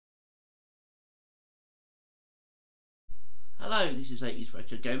Hello, this is 80s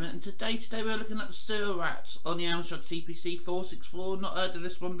Retro Gamer, and today we're looking at the sewer rats on the Amstrad Cpc464. Not heard of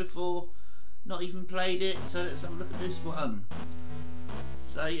this one before, not even played it, so let's have a look at this one.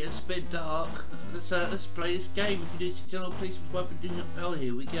 So yeah, it's a bit dark. Let's play this game. If you do the channel, please subscribe and ding that bell.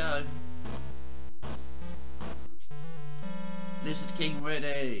 Here we go. Lizard King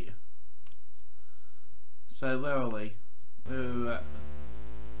ready. So where are we?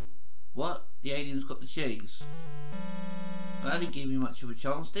 What? The alien's got the cheese? Well, that didn't give me much of a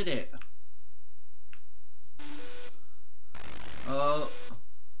chance, did it? Oh.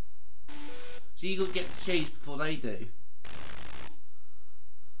 So you got to get the cheese before they do.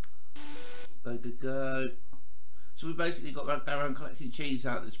 Go. So we basically got to go around collecting cheese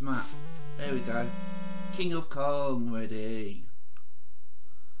out of this map. There we go. King of Kong ready.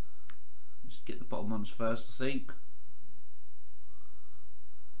 Let's get the bottom ones first, I think.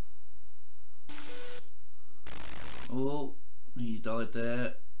 Oh, he died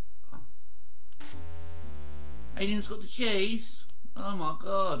there. Alien's got the cheese. Oh my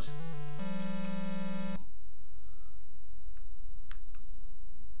god.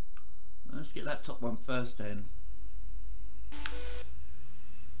 Let's get that top one first then.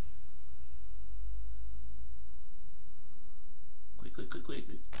 Quick.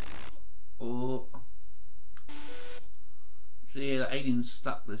 Oh. See, the alien's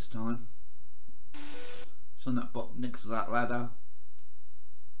stuck this time. It's on that bottom next to that ladder.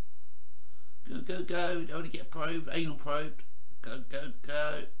 Go. Don't want to get probed, anal probed. Go.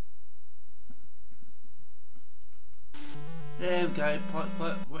 There we go,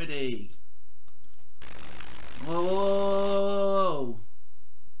 pipe ready. Whoa.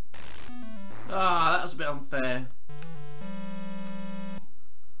 Ah, that was a bit unfair.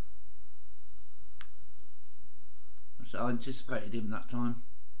 So I anticipated him that time.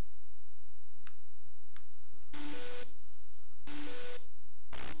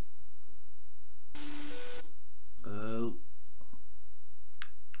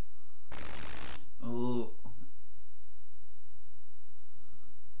 Oh.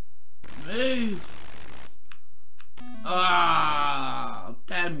 Move! Ah,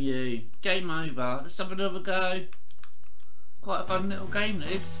 damn you. Game over. Let's have another go. Quite a fun little game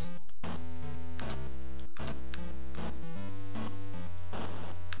this.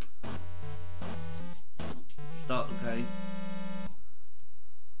 Start the game.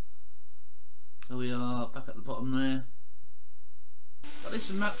 So we are back at the bottom there. At least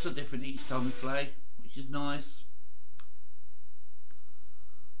the maps are different each time we play, which is nice.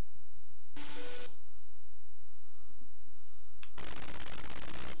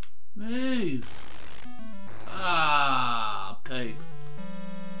 Move! Ah, poop.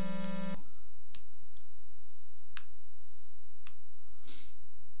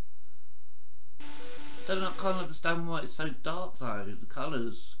 I can't understand why it's so dark though, the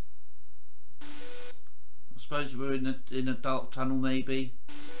colours. I suppose we're in a dark tunnel maybe.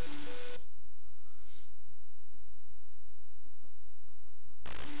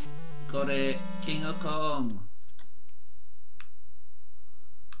 Got it, King of Kong.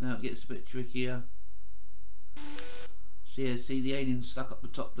 Now it gets a bit trickier. So yeah, see the alien stuck up the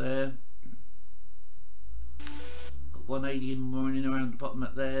top there. Got one alien running around the bottom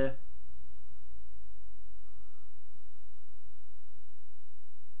up there.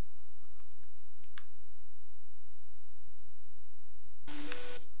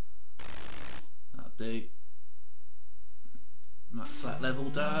 That'll do. And that's that level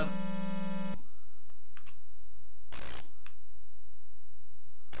done.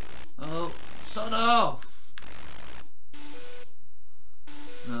 Oh, sod off!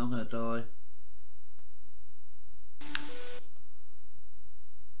 No, I'm gonna die.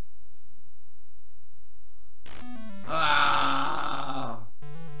 Ah!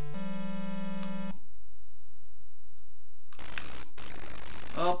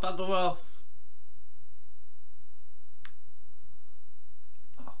 Oh, bugger off!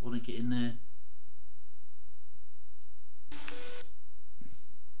 Oh, I want to get in there.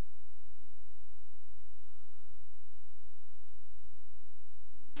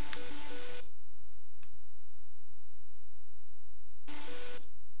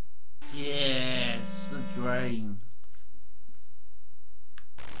 Yes, the drain.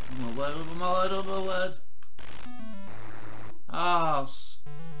 Oh my word. Arse.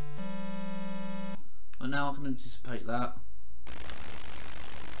 Well, now I can anticipate that.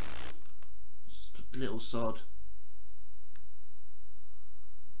 Just a little sod.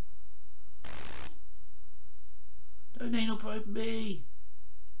 Don't anal probe me.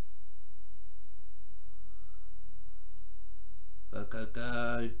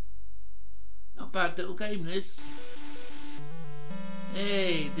 Go. Not a bad little game this.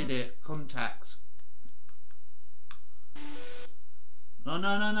 Hey, did it. Contact. Oh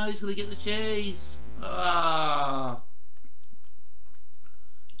no, no, no, he's gonna get the cheese. Ah.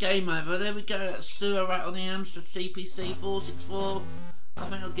 Game over. There we go. That's Sewer Rat on the Amstrad Cpc464. I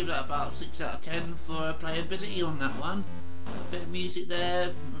think I'll give that about 6 out of 10 for playability on that one. A bit of music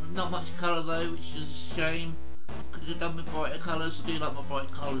there. Not much colour though, which is a shame. Could have done with brighter colours. I do like my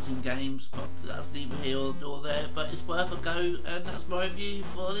bright colours in games, but that's neither here nor there. But it's worth a go, and that's my review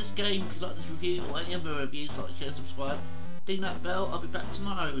for this game. If you like this review or any other reviews, like, share, subscribe, ding that bell. I'll be back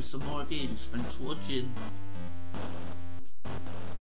tomorrow with some more reviews. Thanks for watching.